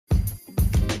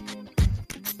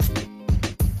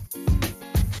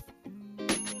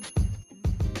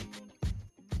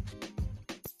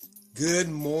Good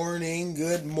morning,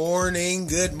 good morning,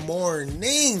 good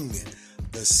morning.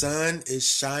 The sun is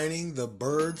shining, the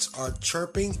birds are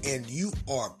chirping, and you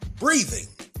are breathing.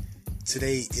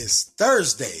 Today is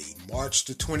Thursday, March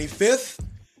the 25th,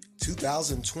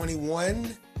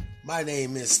 2021. My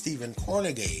name is Stephen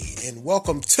Cornegay, and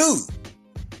welcome to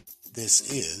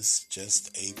This Is Just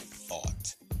a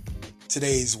Thought.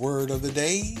 Today's word of the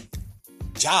day,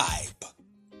 jibe,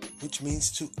 which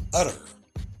means to utter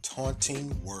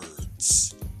taunting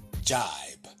words.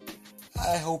 Jibe.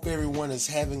 I hope everyone is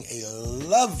having a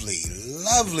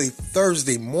lovely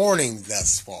Thursday morning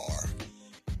thus far.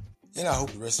 And I hope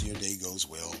the rest of your day goes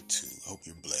well too. Hope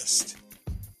you're blessed.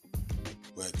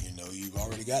 But you've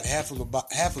already got half of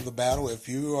the battle. If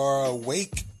you are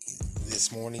awake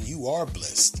this morning, you are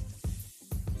blessed.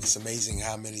 It's amazing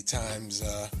how many times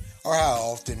or how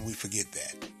often we forget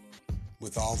that.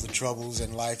 With all the troubles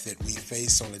in life that we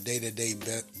face on a day-to-day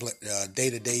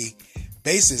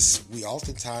basis, we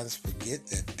oftentimes forget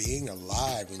that being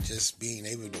alive and just being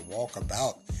able to walk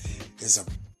about is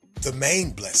the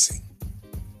main blessing.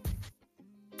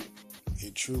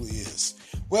 It truly is.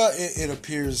 Well, it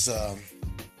appears the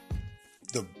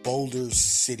Boulder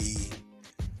City,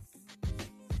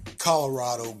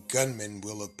 Colorado gunman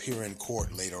will appear in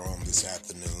court later on this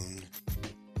afternoon.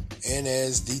 And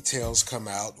as details come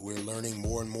out, we're learning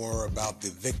more and more about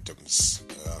the victims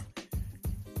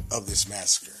of this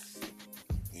massacre.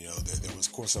 There was,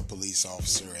 of course, a police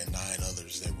officer and 9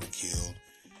 others that were killed.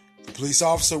 The police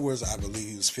officer was, I believe,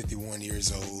 he was 51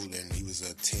 years old, and he was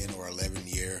a 10 or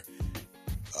 11-year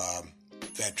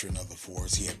veteran of the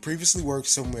force. He had previously worked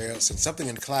somewhere else in something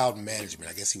in cloud management.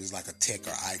 I guess he was like a tech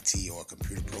or IT or a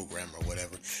computer programmer or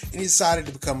whatever. And he decided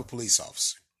to become a police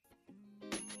officer.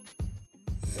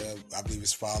 I believe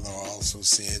his father also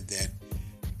said that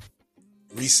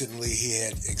recently he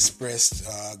had expressed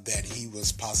that he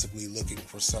was possibly looking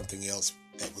for something else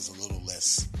that was a little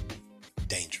less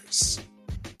dangerous.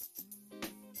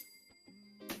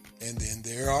 And then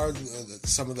there are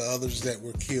some of the others that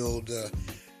were killed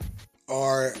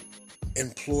were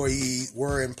employees.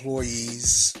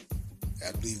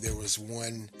 I believe there was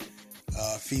one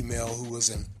female who was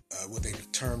what they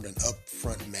termed an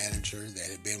upfront manager that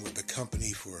had been with the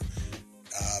company for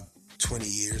 20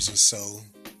 years or so.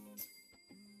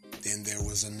 Then there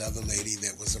was another lady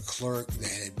that was a clerk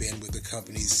that had been with the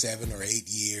company 7 or 8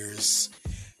 years.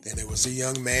 Then there was a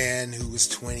young man who was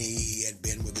 20. He had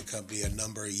been with the company a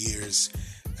number of years.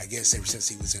 I guess ever since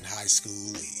he was in high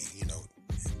school,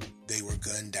 they were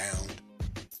gunned down.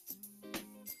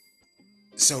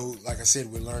 So, like I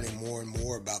said, we're learning more and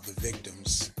more about the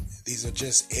victims. These are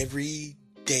just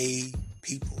everyday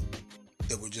people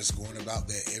that were just going about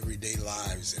their everyday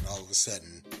lives, and all of a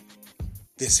sudden,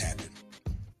 this happened.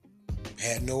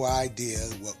 Had no idea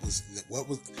what was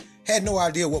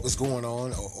going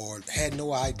on, or had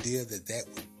no idea that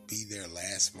would be their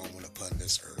last moment upon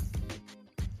this earth.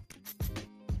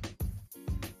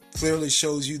 Clearly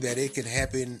shows you that it can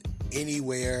happen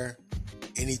anywhere,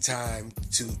 anytime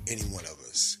to any one of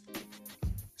us.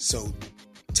 So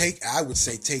I would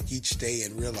say take each day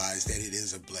and realize that it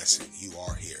is a blessing. You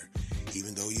are here.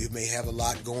 Even though you may have a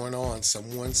lot going on,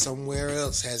 someone somewhere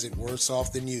else has it worse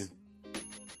off than you.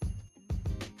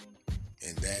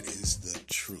 And that is the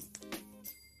truth.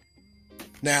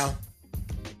 Now,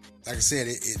 like I said,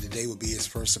 today will be his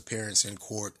first appearance in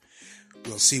court.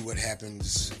 We'll see what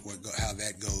happens, how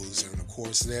that goes. And of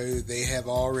course, they have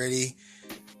already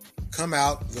come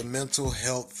out. The mental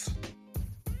health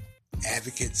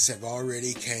advocates have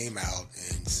already came out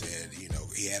and said,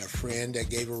 he had a friend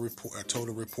that gave a report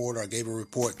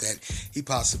that he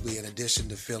possibly, in addition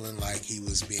to feeling like he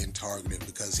was being targeted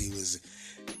because he was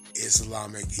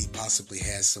Islamic, he possibly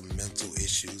has some mental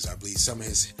issues. I believe some of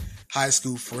his high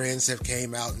school friends have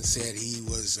came out and said he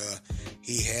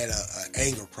had an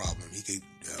anger problem. He could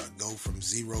go from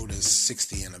 0 to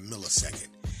 60 in a millisecond.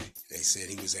 They said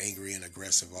he was angry and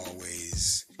aggressive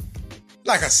always.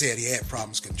 Like I said, he had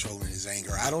problems controlling his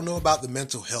anger. I don't know about the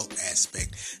mental health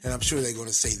aspect, and I'm sure they're going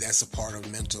to say that's a part of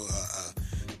mental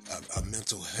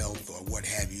health or what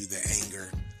have you, the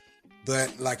anger.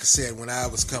 But like I said, when I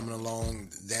was coming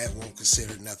along, that won't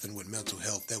consider nothing with mental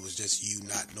health. That was just you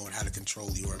not knowing how to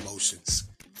control your emotions.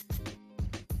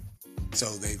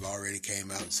 So they've already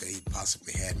came out and said he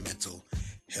possibly had mental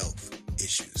health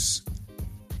issues.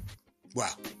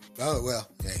 Wow. Oh, well,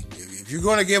 hey, if you're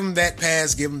going to give him that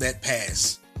pass, give him that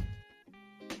pass.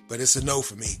 But it's a no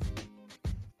for me.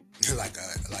 Like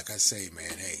I say,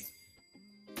 man, hey.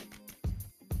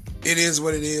 It is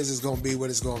what it is. It's going to be what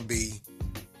it's going to be.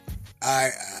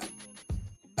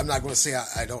 I'm not going to say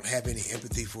I don't have any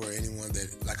empathy for anyone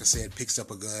that, like I said, picks up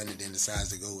a gun and then decides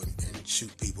to go and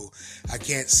shoot people. I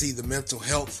can't see the mental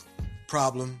health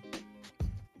problem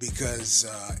because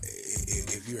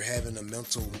if you're having a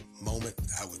mental moment,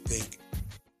 I would think,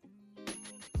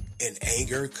 and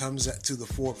anger comes to the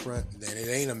forefront, then it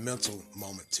ain't a mental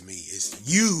moment to me. It's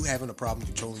you having a problem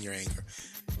controlling your anger.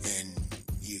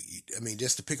 And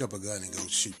just to pick up a gun and go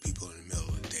shoot people in the middle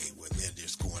of the day when they're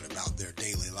just going about their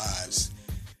daily lives,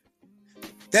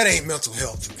 that ain't mental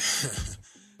health.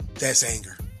 That's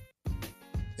anger.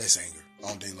 That's anger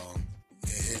all day long.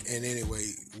 And anyway,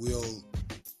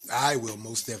 I will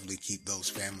most definitely keep those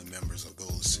family members of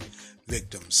those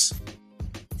victims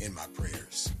in my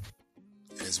prayers,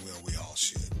 as well we all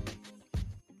should.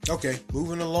 Okay,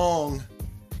 moving along.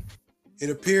 It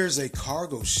appears a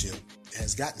cargo ship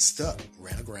has gotten stuck,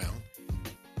 ran aground.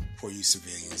 For you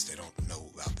civilians that don't know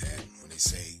about that, when they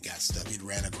say got stuck, it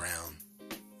ran aground.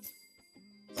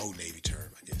 Old Navy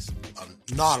term, I guess.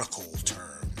 A nautical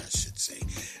term, I should say.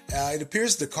 It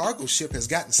appears the cargo ship has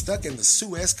gotten stuck in the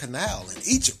Suez Canal in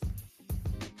Egypt.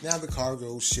 Now, the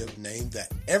cargo ship named the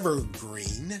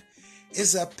Evergreen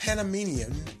is a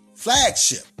Panamanian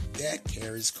flagship that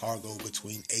carries cargo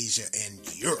between Asia and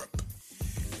Europe.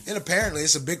 And apparently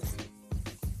it's a big one.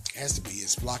 It has to be.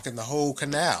 It's blocking the whole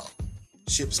canal.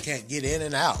 Ships can't get in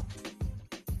and out.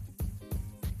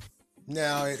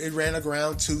 Now, it ran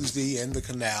aground Tuesday in the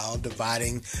canal,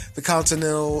 dividing the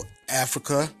continental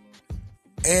Africa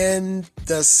and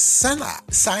the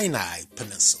Sinai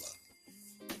Peninsula.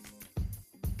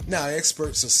 Now,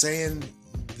 experts are saying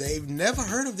they've never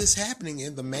heard of this happening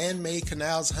in the man-made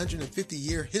canal's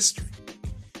 150-year history.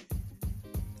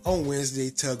 On Wednesday,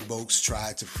 tugboats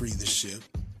tried to free the ship,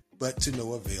 but to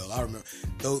no avail. I remember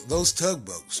those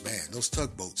tugboats, man,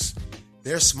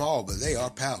 they're small, but they are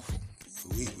powerful.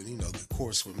 Of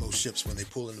course, with most ships, when they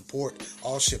pull into port,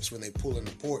 all ships, when they pull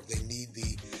into port, they need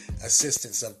the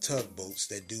assistance of tugboats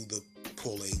that do the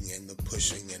pulling and the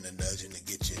pushing and the nudging to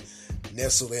get you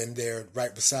nestled in there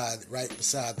right beside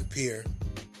the pier,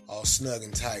 all snug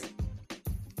and tight.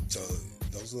 So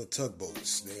those little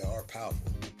tugboats, they are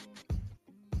powerful.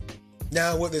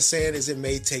 Now, what they're saying is it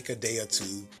may take a day or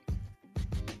two.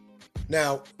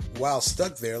 Now, while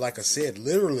stuck there, like I said,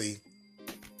 literally,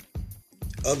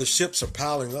 other ships are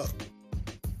piling up.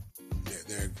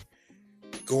 They're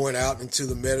going out into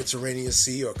the Mediterranean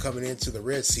Sea or coming into the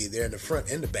Red Sea. They're in the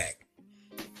front and the back,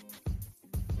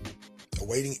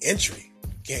 awaiting entry.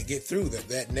 Can't get through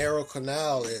that narrow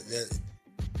canal.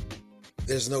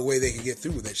 There's no way they can get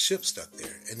through with that ship stuck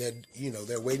there. And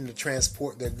they're waiting to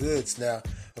transport their goods. Now,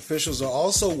 officials are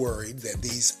also worried that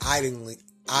these idling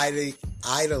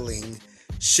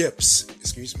ships,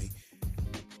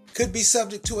 could be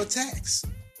subject to attacks.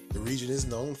 The region is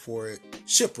known for it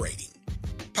ship raiding.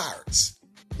 Pirates.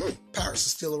 Pirates are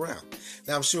still around.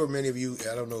 Now, I'm sure many of you,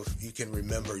 I don't know if you can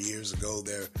remember years ago,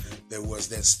 there was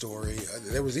that story.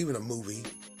 There was even a movie.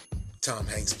 Tom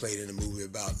Hanks played in a movie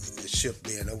about the ship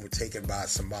being overtaken by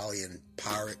Somalian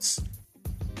pirates.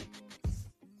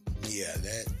 Yeah,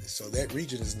 so that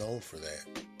region is known for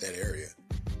that area.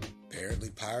 Apparently,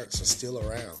 pirates are still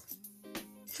around.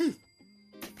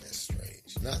 That's strange.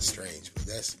 Not strange, but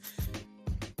that's...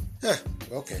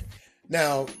 okay.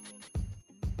 Now,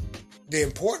 the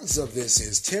importance of this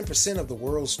is 10% of the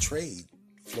world's trade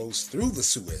flows through the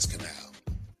Suez Canal.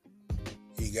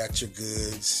 You got your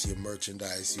goods, your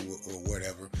merchandise, or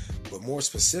whatever. But more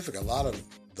specific, a lot of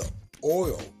the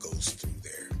oil goes through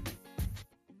there.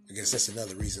 I guess that's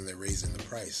another reason they're raising the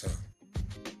price, huh?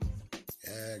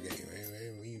 Yeah,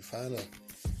 when you find a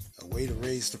way to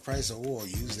raise the price of oil,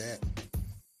 use that.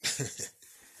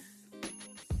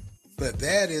 But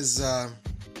that is,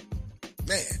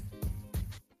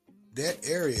 that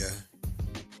area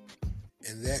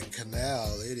and that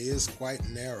canal, it is quite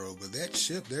narrow. But that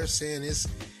ship, they're saying it's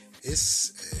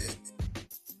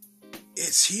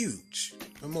huge.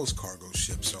 Well, most cargo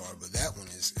ships are, but that one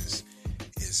is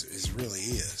really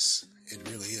is. It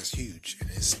really is huge, and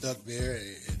it's stuck there.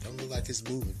 It don't look like it's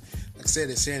moving. Like I said,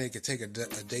 they're saying it could take a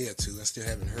day or two. I still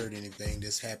haven't heard anything.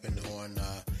 This happened on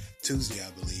Tuesday,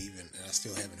 I believe, and I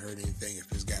still haven't heard anything.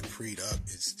 If it's got freed up,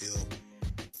 it's still,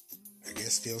 I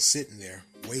guess, still sitting there,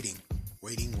 waiting.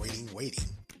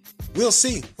 We'll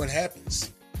see what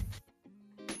happens.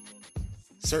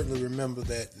 Certainly remember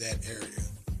that area.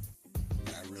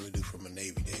 I really do from my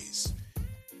Navy days.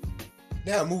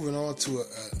 Now, moving on to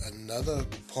another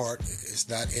part. It's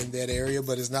not in that area,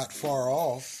 but it's not far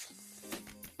off.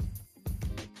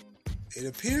 It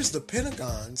appears the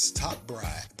Pentagon's top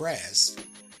brass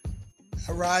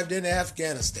arrived in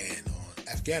Afghanistan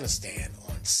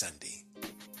on Sunday.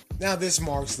 Now, this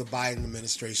marks the Biden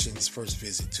administration's first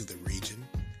visit to the region.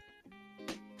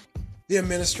 The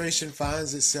administration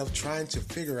finds itself trying to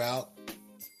figure out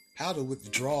how to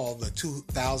withdraw the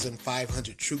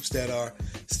 2,500 troops that are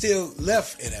still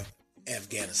left in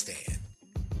Afghanistan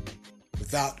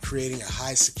without creating a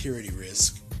high security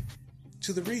risk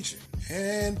to the region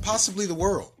and possibly the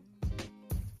world.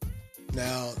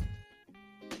 Now,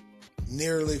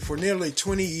 for nearly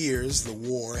 20 years, the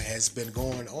war has been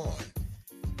going on.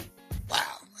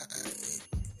 Wow.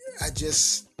 I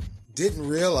just didn't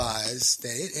realize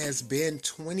that it has been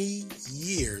 20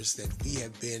 years that we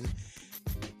have been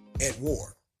at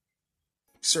war.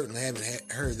 Certainly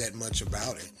haven't heard that much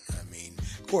about it. I mean,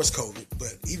 of course, COVID,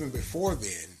 but even before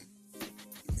then,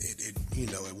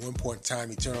 at one point in time,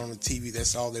 you turn on the TV,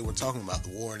 that's all they were talking about,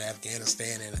 the war in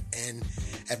Afghanistan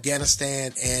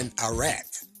and Iraq.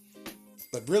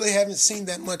 But really haven't seen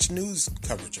that much news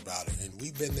coverage about it. And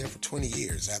we've been there for 20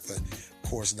 years after, of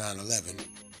course, 9/11.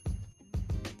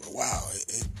 But wow,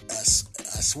 I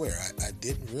swear, I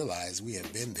didn't realize we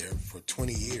had been there for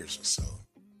 20 years or so.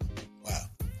 Wow.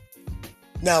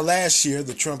 Now, last year,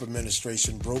 the Trump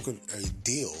administration brokered a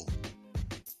deal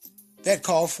that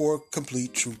called for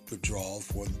complete troop withdrawal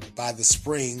by the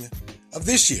spring of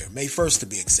this year, May 1st to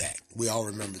be exact. We all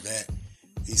remember that.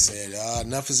 He said,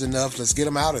 enough is enough, let's get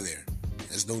them out of there.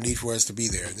 There's no need for us to be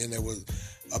there. And then there were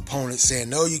opponents saying,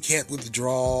 no, you can't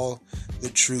withdraw the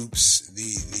troops.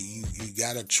 You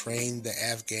got to train the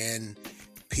Afghan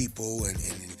people, and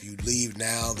if you leave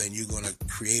now, then you're going to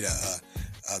create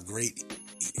a great,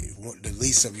 the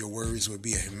least of your worries would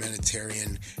be a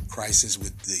humanitarian crisis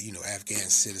with the Afghan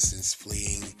citizens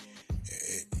fleeing.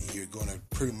 You're going to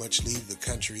pretty much leave the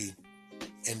country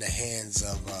in the hands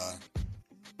of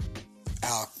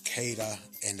Al Qaeda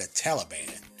and the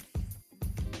Taliban.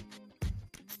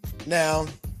 Now,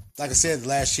 like I said,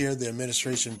 last year the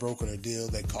administration brokered a deal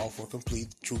that called for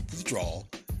complete troop withdrawal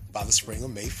by the spring of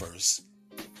May 1st.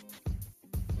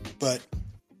 But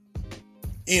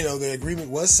the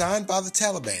agreement was signed by the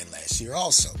Taliban last year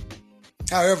also.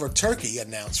 However, Turkey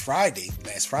announced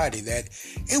last Friday, that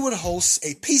it would host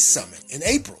a peace summit in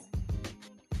April.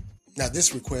 Now,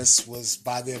 this request was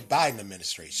by the Biden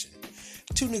administration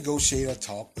to negotiate a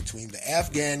talk between the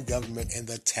Afghan government and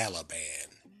the Taliban.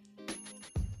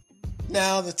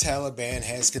 Now, the Taliban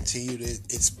has continued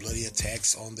its bloody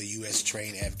attacks on the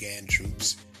U.S.-trained Afghan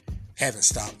troops. Haven't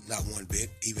stopped, not one bit,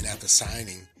 even after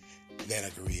signing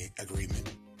that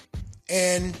agreement.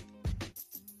 And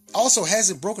also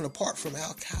hasn't broken apart from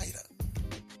Al Qaeda,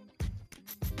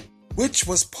 which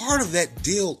was part of that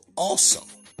deal also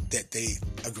that they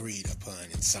agreed upon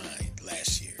and signed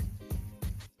last year.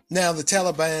 Now, the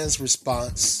Taliban's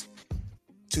response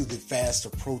to the fast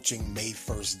approaching May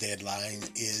 1st deadline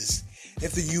is,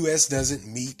 if the U.S. doesn't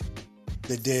meet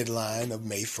the deadline of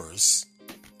May 1st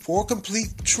for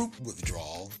complete troop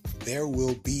withdrawal, there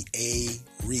will be a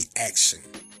reaction.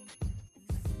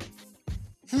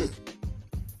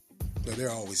 So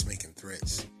they're always making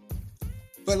threats.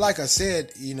 But like I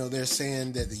said, they're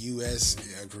saying that the U.S.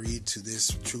 agreed to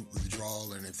this troop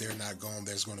withdrawal, and if they're not gone,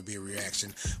 there's going to be a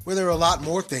reaction. Well, there are a lot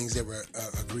more things that were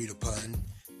agreed upon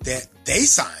that they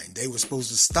signed. They were supposed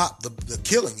to stop the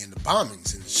killing and the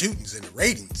bombings and the shootings and the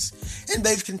raidings, and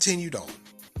they've continued on.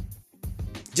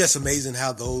 Just amazing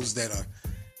how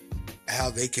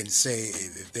they can say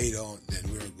if they don't, then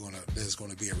there's going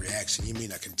to be a reaction. You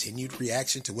mean a continued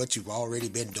reaction to what you've already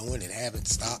been doing and haven't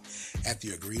stopped after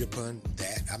you agreed upon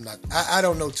that? I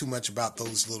don't know too much about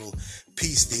those little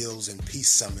peace deals and peace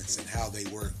summits and how they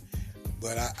work.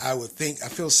 But I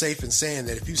feel safe in saying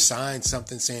that if you signed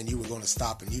something saying you were going to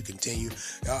stop and you continue,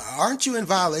 aren't you in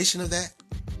violation of that?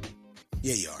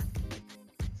 Yeah, you are.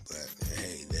 But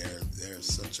hey, they're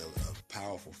such a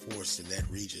powerful force in that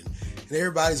region. And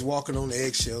everybody's walking on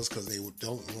eggshells because they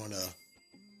don't want to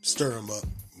stir them up.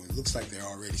 It looks like they're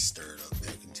already stirred up.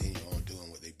 They're continuing on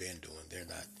doing what they've been doing. They're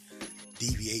not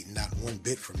deviating not one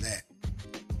bit from that.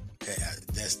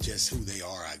 That's just who they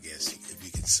are, I guess, if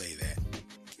you can say that.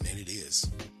 And it is.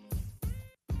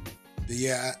 But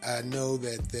yeah, I know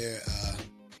that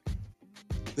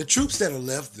the troops that are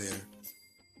left there,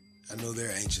 I know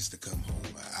they're anxious to come home.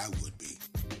 I would be.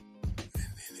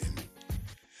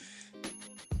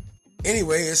 And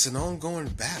anyway, it's an ongoing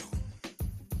battle,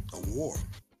 a war,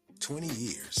 20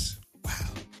 years.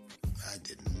 Wow, I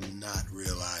did not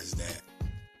realize that.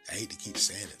 I hate to keep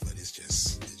saying it, but it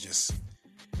just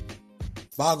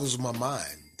boggles my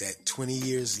mind that 20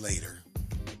 years later.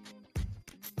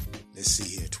 Let's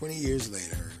see here. 20 years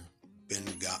later, Bin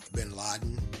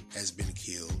Laden has been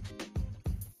killed.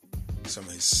 some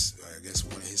of his, I guess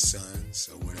one of his sons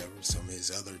or whatever, some of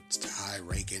his other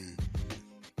high-ranking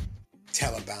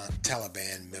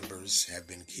Taliban members have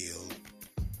been killed.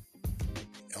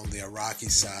 On the Iraqi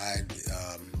side,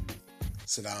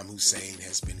 Saddam Hussein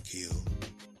has been killed.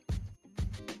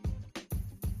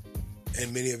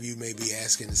 And many of you may be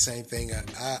asking the same thing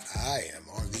I am.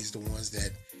 Are these the ones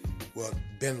that, well,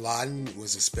 bin Laden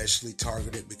was especially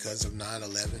targeted because of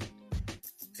 9/11,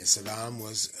 and Saddam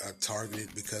was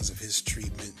targeted because of his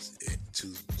treatment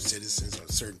to citizens or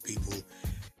certain people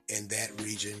in that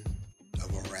region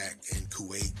of Iraq and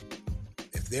Kuwait.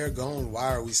 If they're gone,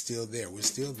 why are we still there? We're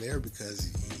still there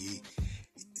because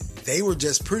they were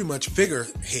just pretty much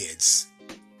figureheads.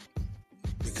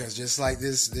 Because just like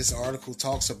this article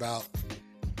talks about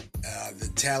the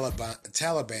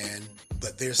Taliban,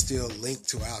 but they're still linked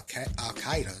to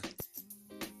Al-Qaeda.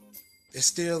 They're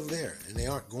still there, and they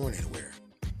aren't going anywhere.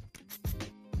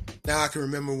 Now, I can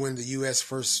remember when the U.S.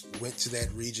 first went to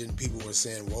that region, people were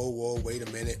saying, whoa, wait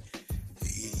a minute.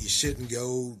 You shouldn't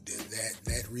go.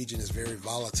 That region is very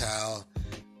volatile.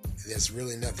 There's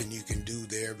really nothing you can do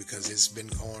there because it's been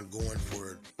ongoing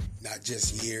for not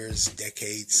just years,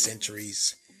 decades,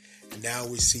 centuries. And now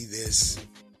we see this,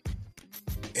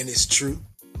 and it's true.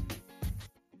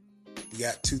 You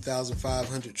got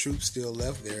 2,500 troops still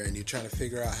left there, and you're trying to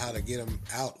figure out how to get them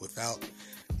out without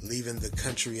leaving the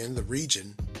country and the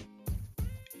region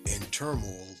in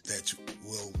turmoil that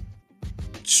will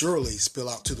surely spill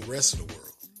out to the rest of the world.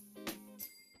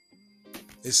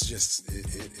 It's just,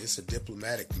 it's a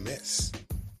diplomatic mess.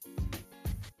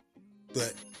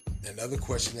 But another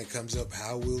question that comes up,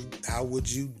 how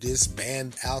would you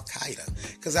disband Al-Qaeda?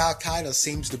 Because Al-Qaeda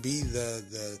seems to be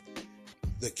the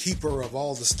keeper of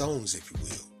all the stones, if you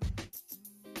will.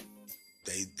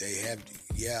 They have,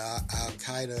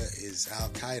 Al-Qaeda is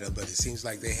Al-Qaeda, but it seems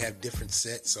like they have different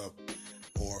sets of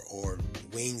or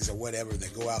wings or whatever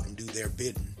that go out and do their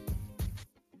bidding.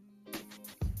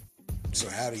 So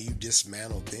how do you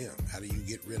dismantle them? How do you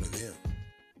get rid of them?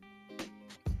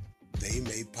 They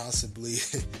may possibly,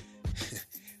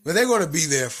 but they're going to be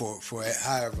there for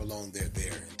however long they're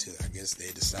there until I guess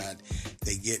they decide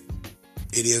it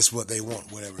is what they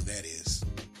want, whatever that is.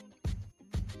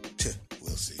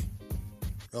 We'll see.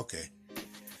 Okay.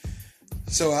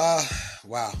 So,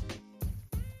 wow.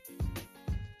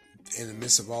 In the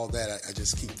midst of all that, I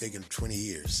just keep thinking 20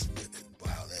 years.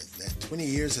 Wow, that 20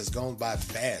 years has gone by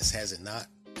fast, has it not?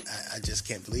 I just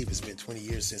can't believe it's been 20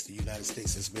 years since the United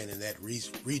States has been in that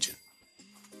region,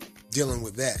 dealing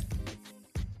with that.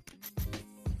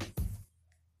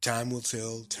 Time will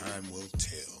tell, time will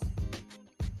tell.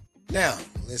 Now,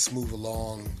 let's move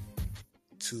along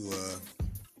to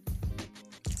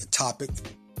a topic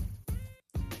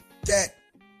that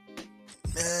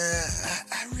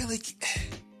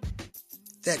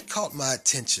that caught my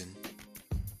attention.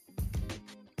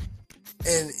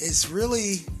 And it's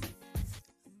really,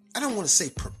 I don't want to say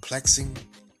perplexing,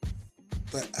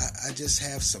 but I just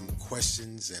have some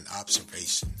questions and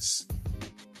observations.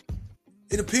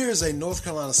 It appears a North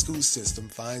Carolina school system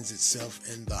finds itself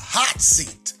in the hot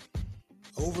seat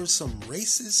over some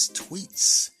racist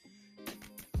tweets.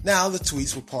 Now, the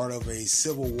tweets were part of a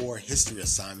Civil War history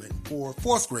assignment for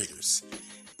fourth graders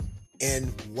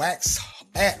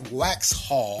at Wax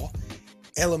Hall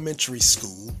Elementary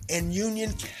School in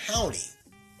Union County.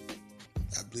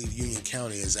 I believe Union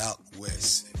County is out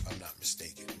west, if I'm not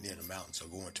mistaken, near the mountains or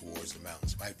going towards the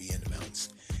mountains. Might be in the mountains.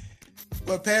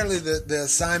 Well, apparently the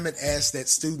assignment asked that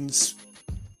students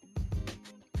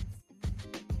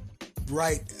to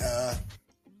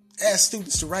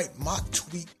write mock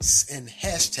tweets and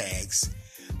hashtags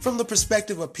from the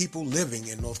perspective of people living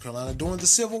in North Carolina during the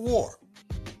Civil War.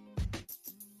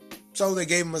 So they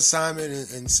gave them an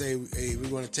assignment and say, hey, you're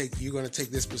going to take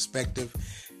this perspective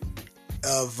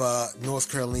of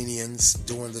North Carolinians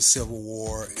during the Civil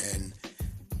War and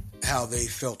how they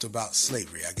felt about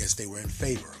slavery. I guess they were in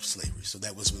favor of slavery. So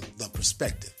that was the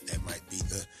perspective. That might be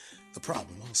the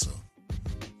problem also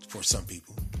for some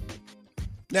people.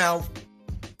 Now,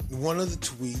 one of the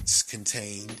tweets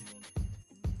contained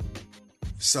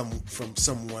from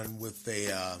someone with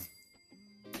a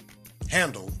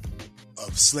handle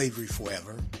of Slavery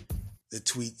Forever. The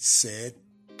tweet said,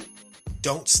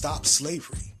 "Don't stop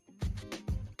slavery."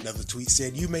 Another tweet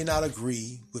said, "You may not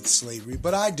agree with slavery,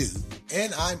 but I do,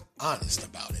 and I'm honest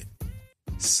about it.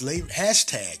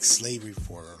 Hashtag slavery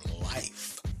for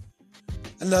life."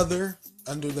 Another,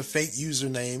 under the fake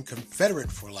username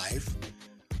Confederate for Life,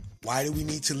 "Why do we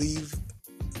need to leave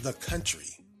the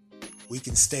country? We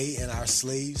can stay and our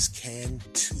slaves can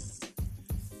too."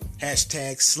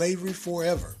 Hashtag slavery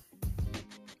forever.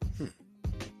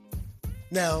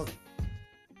 Now,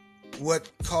 what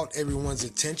caught everyone's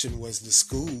attention was the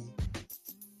school,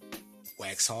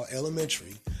 Waxhaw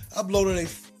Elementary, uploaded a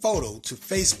photo to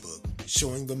Facebook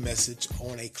showing the message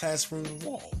on a classroom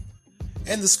wall.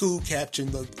 And the school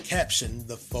captioned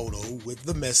the photo with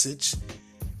the message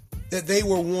that they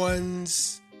were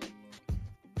ones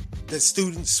that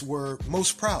students were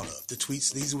most proud of.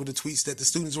 These were the tweets that the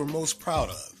students were most proud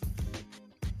of.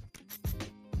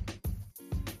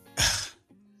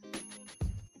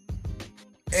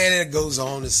 And it goes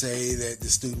on to say that the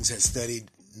students had studied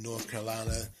North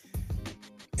Carolina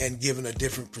and given a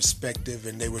different perspective,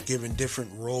 and they were given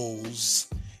different roles,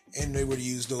 and they would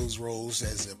use those roles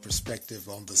as a perspective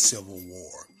on the Civil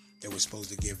War. They were supposed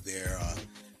to give their,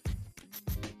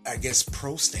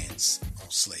 pro stance on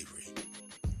slavery.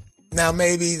 Now,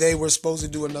 maybe they were supposed to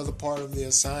do another part of the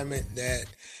assignment that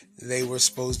they were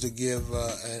supposed to give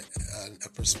a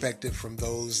perspective from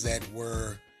those that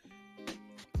were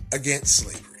against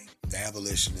slavery, the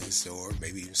abolitionists, or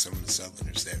maybe even some of the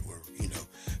Southerners that were,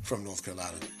 from North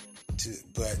Carolina.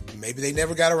 But maybe they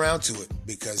never got around to it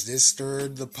because this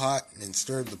stirred the pot,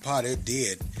 it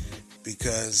did,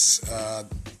 because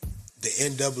the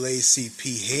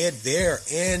NAACP head there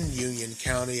in Union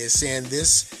County is saying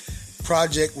this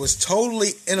project was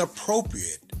totally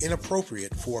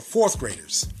inappropriate for fourth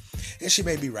graders. And she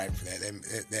may be right for that.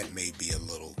 That may be a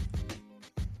little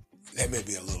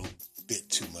bit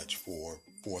too much for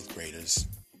fourth graders.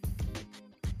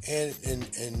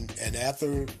 And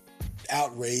after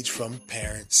outrage from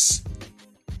parents,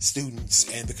 students,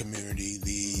 and the community,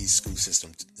 the school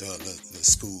system, the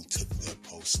school took the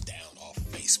post down off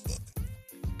Facebook.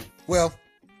 Well,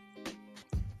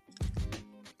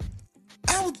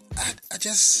 I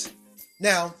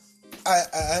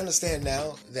understand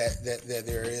now that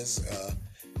there is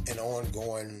an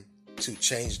ongoing to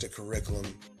change the curriculum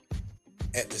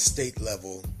at the state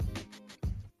level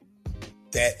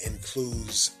that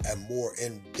includes a more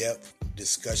in-depth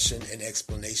discussion and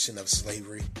explanation of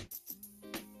slavery.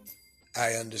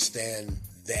 I understand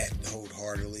that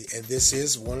wholeheartedly, and this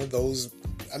is one of those.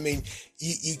 I mean,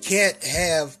 you can't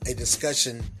have a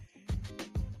discussion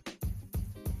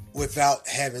without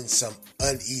having some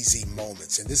uneasy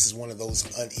moments, and this is one of those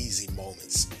uneasy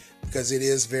moments, because it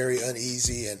is very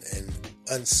uneasy and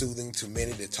unsoothing to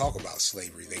many that talk about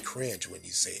slavery. They cringe when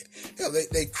you say it.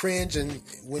 They cringe and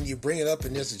when you bring it up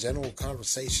in just a general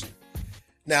conversation.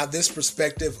 Now, this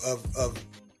perspective of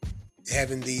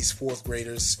having these fourth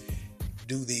graders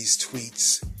do these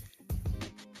tweets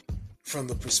from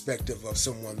the perspective of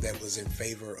someone that was in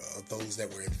favor of those that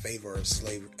were in favor of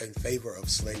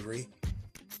slavery,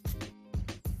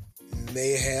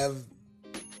 may have,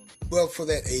 well, for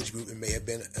that age group, it may have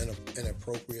been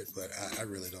inappropriate, but I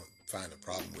really don't find a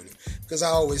problem with it, because I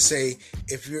always say,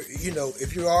 if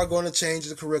you are going to change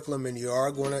the curriculum and you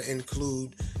are going to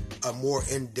include a more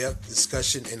in-depth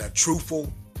discussion and a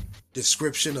truthful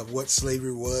description of what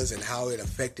slavery was and how it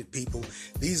affected people,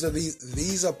 these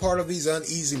are part of these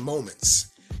uneasy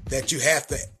moments that you have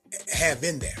to have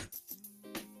in there,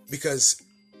 because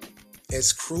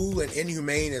as cruel and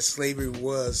inhumane as slavery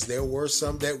was, there were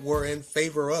some that were in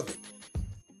favor of it.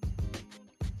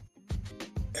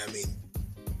 I mean,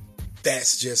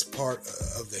 that's just part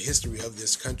of the history of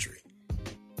this country.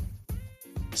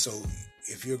 So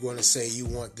if you're going to say you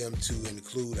want them to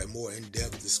include a more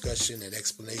in-depth discussion and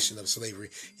explanation of slavery,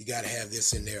 you got to have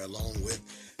this in there along with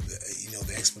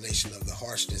the explanation of the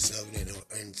harshness of it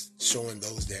and showing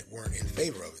those that weren't in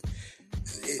favor of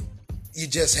it. You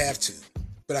just have to.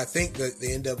 But I think that the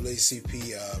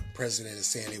NAACP president is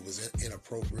saying it was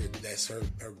inappropriate. That's her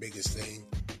biggest thing,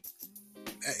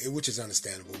 which is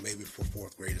understandable. Maybe for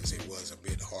fourth graders it was a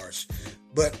bit harsh.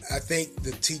 But I think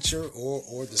the teacher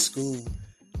or the school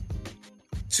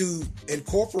to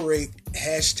incorporate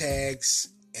hashtags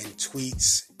and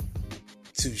tweets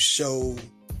to show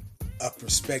a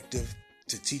perspective,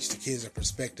 to teach the kids a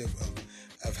perspective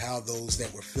of how those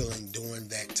that were feeling during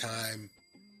that time,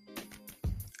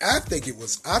 I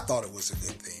thought it was a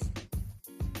good thing.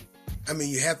 I mean,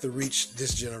 you have to reach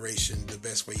this generation the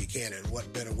best way you can, and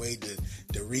what better way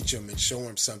to reach them and show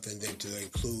them something than to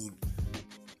include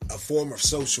a form of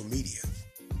social media.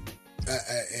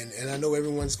 And I know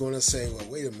everyone's going to say, well,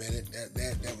 wait a minute,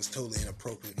 that was totally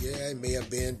inappropriate. Yeah, it may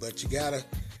have been, but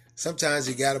sometimes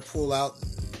you gotta pull out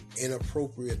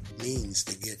inappropriate means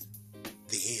to get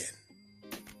the end.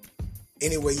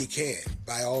 Any way you can,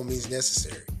 by all means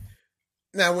necessary.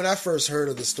 Now, when I first heard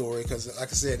of the story, because like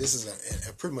I said, this is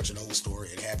a pretty much an old story.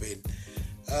 It happened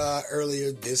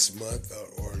earlier this month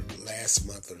or last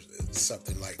month or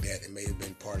something like that. It may have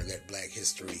been part of that Black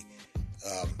History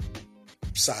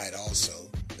side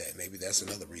also, that. Maybe that's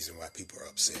another reason why people are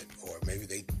upset. Or maybe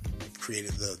they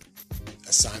created the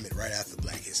assignment right after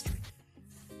Black History.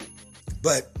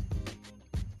 But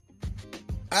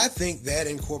I think that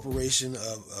incorporation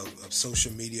of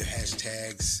social media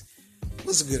hashtags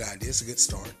was a good idea. It's a good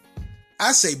start.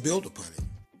 I say build upon it.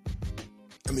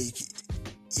 I mean,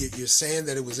 you're saying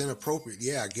that it was inappropriate.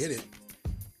 Yeah, I get it.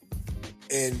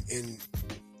 And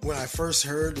when I first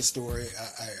heard the story,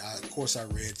 I of course I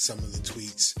read some of the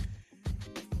tweets,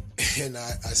 and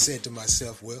I said to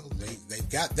myself, well, they've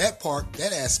got that part,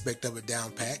 that aspect of it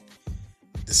down packed.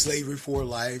 The slavery for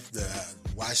life, the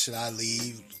why should I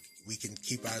leave? We can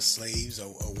keep our slaves or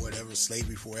whatever,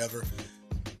 slavery forever.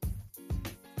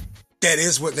 That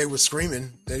is what they were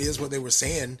screaming. That is what they were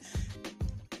saying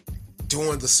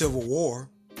during the Civil War.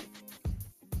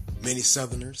 Many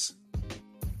Southerners.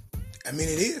 I mean,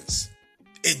 it is.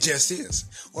 It just is.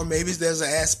 Or maybe there's an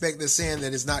aspect that's saying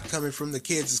that it's not coming from the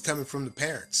kids, it's coming from the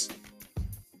parents.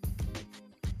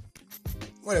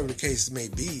 Whatever the case may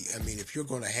be, I mean, if you're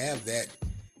going to have that,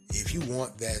 if you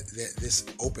want that this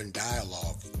open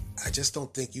dialogue, I just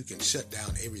don't think you can shut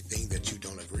down everything that you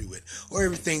don't agree with or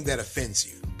everything that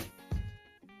offends you.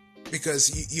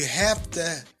 Because you have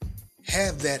to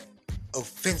have that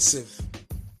offensive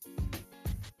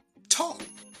talk.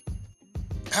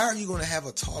 How are you going to have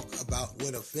a talk about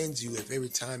what offends you if every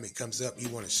time it comes up you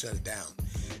want to shut it down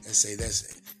and say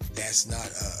that's not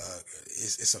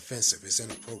it's offensive, it's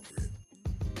inappropriate?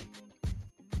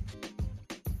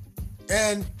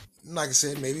 And like I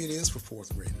said, maybe it is for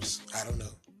fourth graders. I don't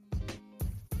know,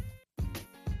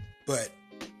 but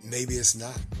maybe it's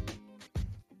not.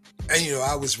 And you know,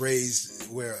 I was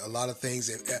raised where a lot of things.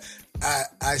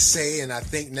 I say and I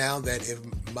think now that if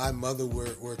my mother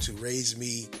were to raise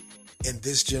me in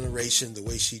this generation the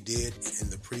way she did in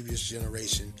the previous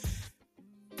generation,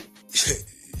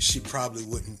 she probably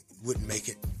wouldn't make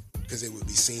it, because it would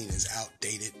be seen as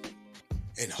outdated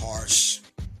and harsh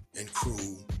and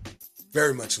cruel,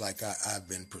 very much like I've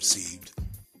been perceived.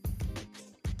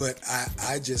 But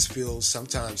I just feel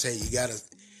sometimes, hey,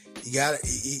 you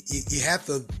have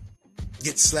to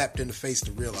get slapped in the face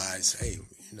to realize, hey,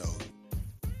 you know,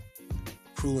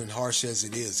 cruel and harsh as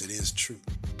it is true.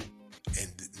 And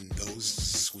those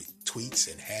sweet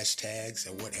tweets and hashtags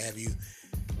and what have you,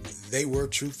 they were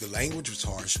truth. The language was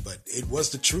harsh, but it was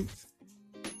the truth.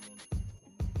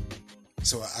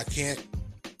 So I can't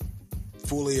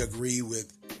fully agree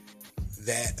with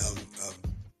that of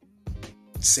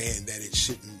saying that it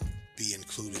shouldn't be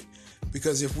included.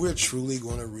 Because if we're truly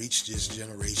going to reach this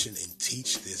generation and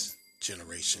teach this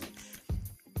generation,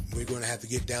 we're going to have to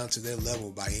get down to their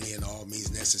level by any and all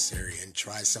means necessary and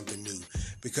try something new.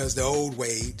 Because the old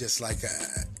way, just like,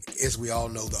 as we all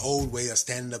know, the old way of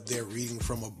standing up there reading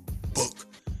from a book,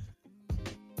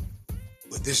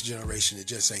 with this generation, it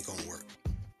just ain't going to work.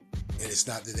 And it's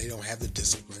not that they don't have the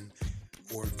discipline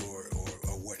or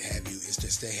what have you. It's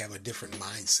just they have a different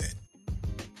mindset.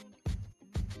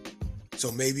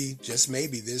 So maybe, just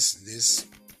maybe, this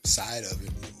side of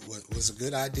it was a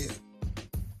good idea.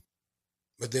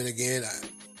 But then again,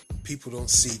 people don't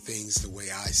see things the way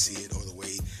I see it or the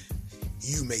way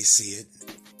you may see it.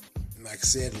 Like I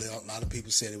said, a lot of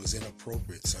people said it was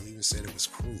inappropriate. Some even said it was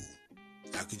cruel.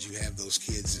 How could you have those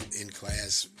kids in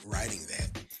class writing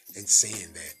that and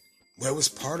saying that? Well, it was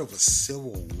part of a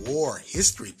Civil War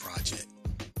history project.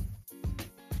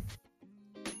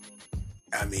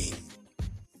 I mean,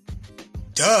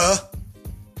 duh.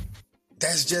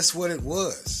 That's just what it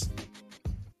was.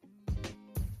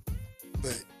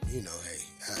 But, you know, hey,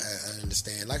 I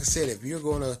understand. Like I said, if you're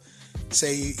going to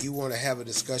say you want to have a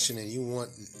discussion and you want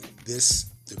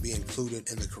this to be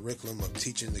included in the curriculum of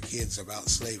teaching the kids about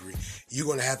slavery, you're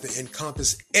going to have to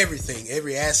encompass everything,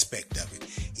 every aspect of it,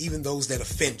 even those that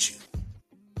offend you.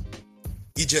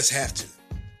 You just have to.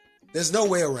 There's no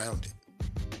way around it.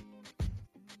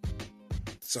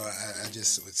 So I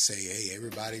just would say, hey,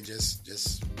 everybody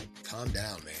just calm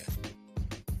down, man.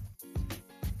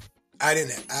 I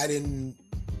didn't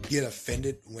get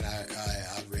offended when I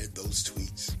read those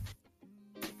tweets.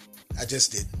 I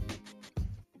just didn't.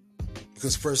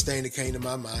 Because first thing that came to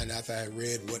my mind after I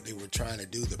read what they were trying to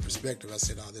do, the perspective, I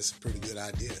said, oh, this is a pretty good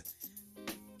idea.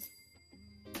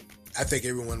 I think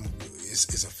everyone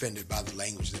is offended by the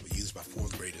language that was used by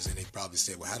fourth graders, and they probably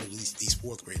said, well, how do these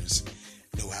fourth graders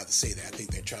know how to say that? I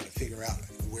think they're trying to figure out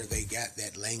where they got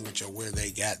that language or where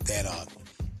they got that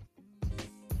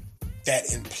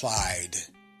implied,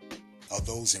 or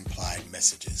those implied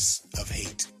messages of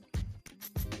hate.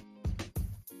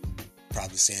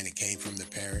 Probably saying it came from the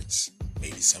parents,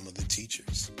 maybe some of the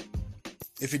teachers.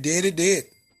 If it did, it did.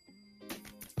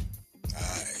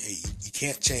 You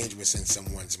can't change what's in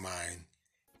someone's mind.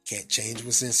 Can't change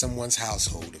what's in someone's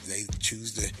household. If they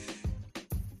choose to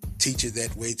teach it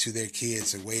that way to their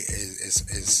kids, a way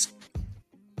as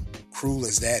cruel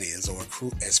as that is, or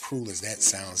as cruel as that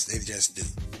sounds, they just do.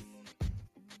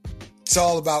 It's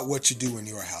all about what you do in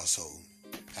your household,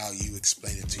 how you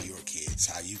explain it to your kids,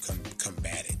 how you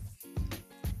combat it.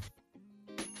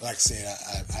 Like I said,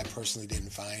 I personally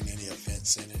didn't find any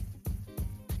offense in it.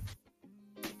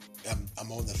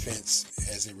 I'm on the fence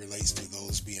as it relates to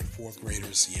those being fourth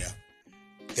graders. Yeah,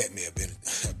 that may have been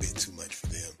a bit too much for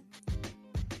them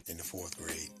in the fourth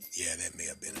grade. Yeah, that may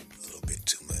have been a little bit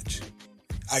too much.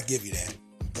 I give you that.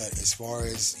 But as far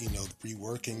as,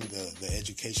 reworking the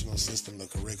educational system, the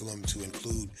curriculum to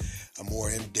include a more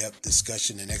in-depth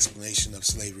discussion and explanation of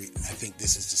slavery, I think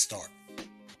this is the start.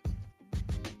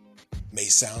 May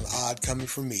sound odd coming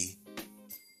from me,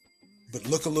 but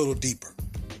look a little deeper.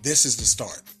 This is the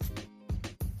start.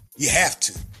 You have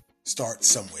to start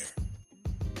somewhere.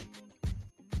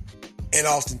 And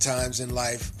oftentimes in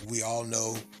life, we all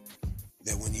know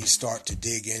that when you start to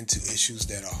dig into issues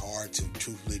that are hard to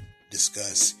truthfully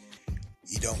discuss,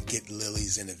 you don't get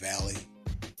lilies in the valley.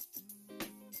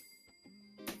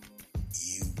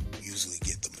 You usually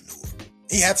get the manure.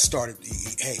 And you have to start it.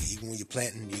 Hey, even when you're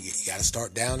planting, you got to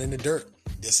start down in the dirt.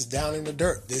 This is down in the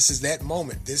dirt. This is that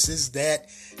moment. This is that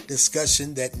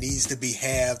discussion that needs to be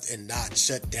had and not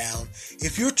shut down.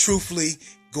 If you're truthfully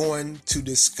going to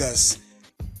discuss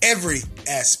every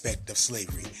aspect of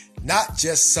slavery, not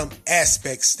just some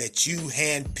aspects that you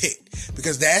handpicked,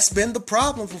 because that's been the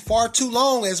problem for far too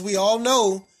long, as we all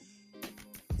know.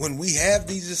 When we have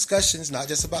these discussions, not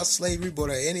just about slavery, but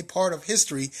any part of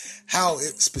history, how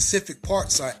specific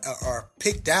parts are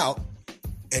picked out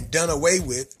and done away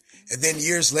with. And then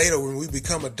years later, when we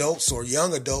become adults or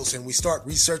young adults and we start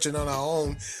researching on our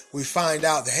own, we find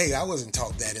out that, hey, I wasn't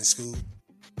taught that in school.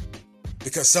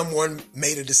 Because someone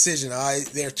made a decision,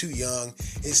 they're too young,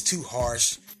 it's too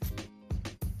harsh.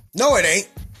 No, it ain't.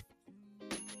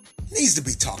 It needs to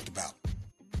be talked about.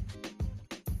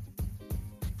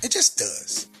 It just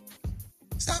does.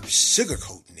 Stop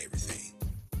sugarcoating everything.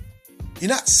 You're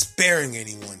not sparing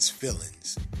anyone's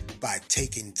feelings by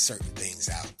taking certain things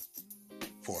out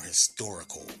for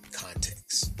historical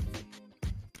context.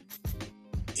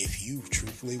 If you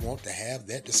truthfully want to have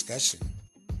that discussion,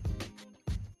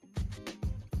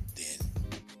 then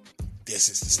this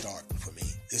is the start for me.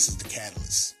 This is the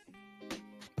catalyst.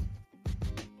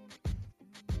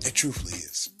 It truthfully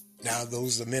is. Now,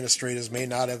 those administrators may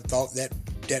not have thought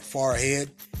that far ahead,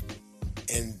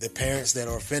 and the parents that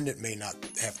are offended may not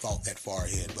have thought that far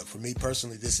ahead. But for me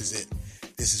personally, this is it.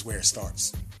 This is where it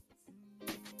starts.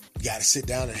 You got to sit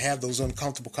down and have those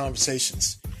uncomfortable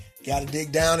conversations. You got to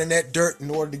dig down in that dirt in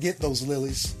order to get those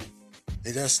lilies.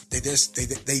 They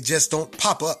just don't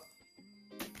pop up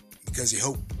because you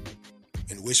hope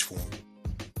and wish for them.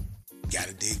 You got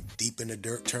to dig deep in the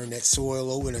dirt, turn that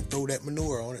soil over, and throw that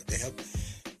manure on it to help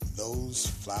those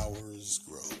flowers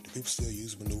grow. Do people still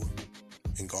use manure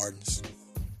in gardens,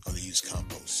 or they use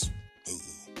compost? Ooh.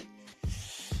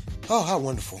 Oh, how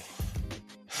wonderful.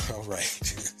 All right.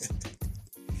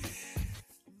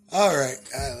 All right.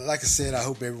 Like I said, I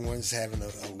hope everyone's having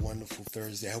a wonderful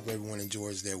Thursday. I hope everyone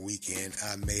enjoys their weekend.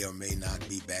 I may or may not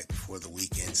be back before the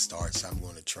weekend starts. I'm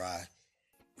going to try.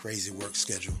 Crazy work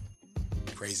schedule.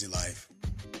 Crazy life.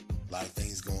 A lot of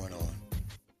things going on.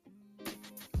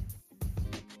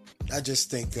 I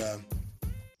just think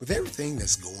with everything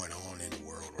that's going on in the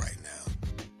world right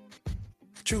now,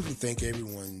 I truly think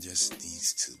everyone just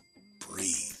needs to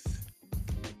breathe.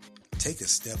 Take a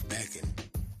step back and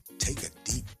take a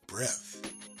deep breath.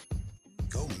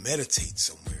 Go meditate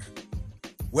somewhere.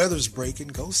 Weather's breaking.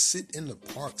 Go sit in the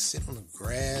park. Sit on the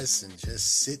grass and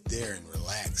just sit there and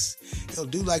relax.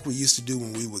 Do like we used to do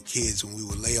when we were kids, when we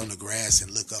would lay on the grass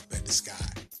and look up at the sky.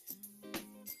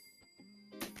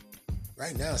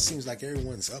 Right now, it seems like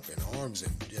everyone's up in arms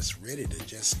and just ready to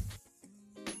just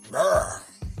roar,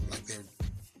 like they're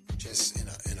just in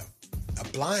a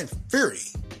blind fury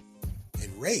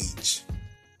and rage.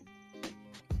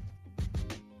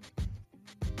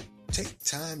 Take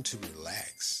time to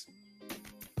relax.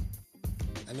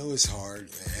 I know it's hard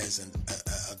as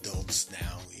adults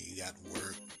now. You got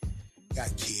work, you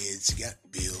got kids, you got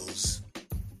bills,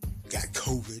 you got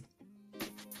COVID.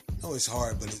 I know it's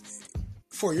hard, but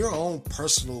for your own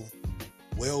personal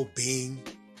well-being,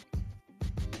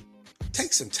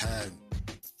 take some time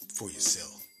for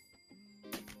yourself.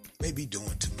 Maybe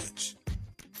doing too much.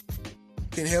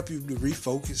 Can help you to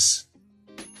refocus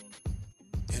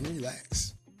and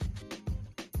relax.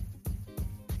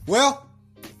 Well,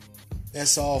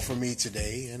 That's all for me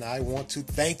today, and I want to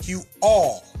thank you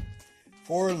all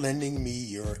for lending me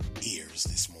your ears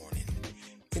this morning.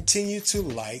 Continue to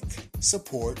like,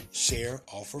 support, share,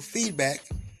 offer feedback.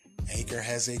 Anchor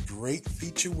has a great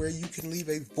feature where you can leave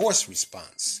a voice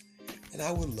response, and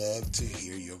I would love to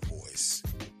hear your voice.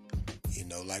 You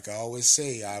know, like I always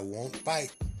say, I won't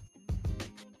bite.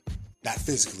 Not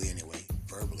physically anyway,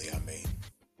 verbally I may.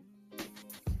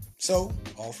 So,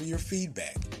 offer your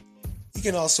feedback.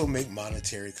 You can also make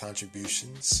monetary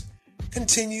contributions.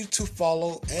 Continue to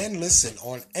follow and listen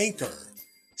on Anchor,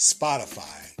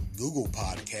 Spotify, Google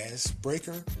Podcasts,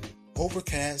 Breaker,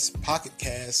 Overcast, Pocket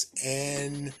Cast,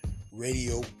 and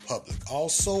Radio Public.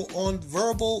 Also on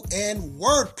Verbal and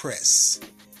WordPress.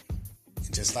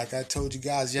 And just like I told you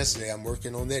guys yesterday, I'm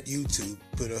working on that YouTube.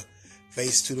 Put a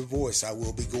face to the voice. I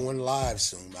will be going live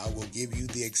soon. I will give you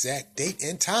the exact date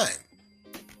and time.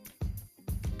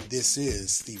 This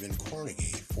is Stephen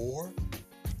Cornegay for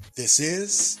This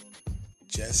Is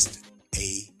Just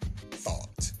a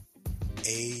Thought.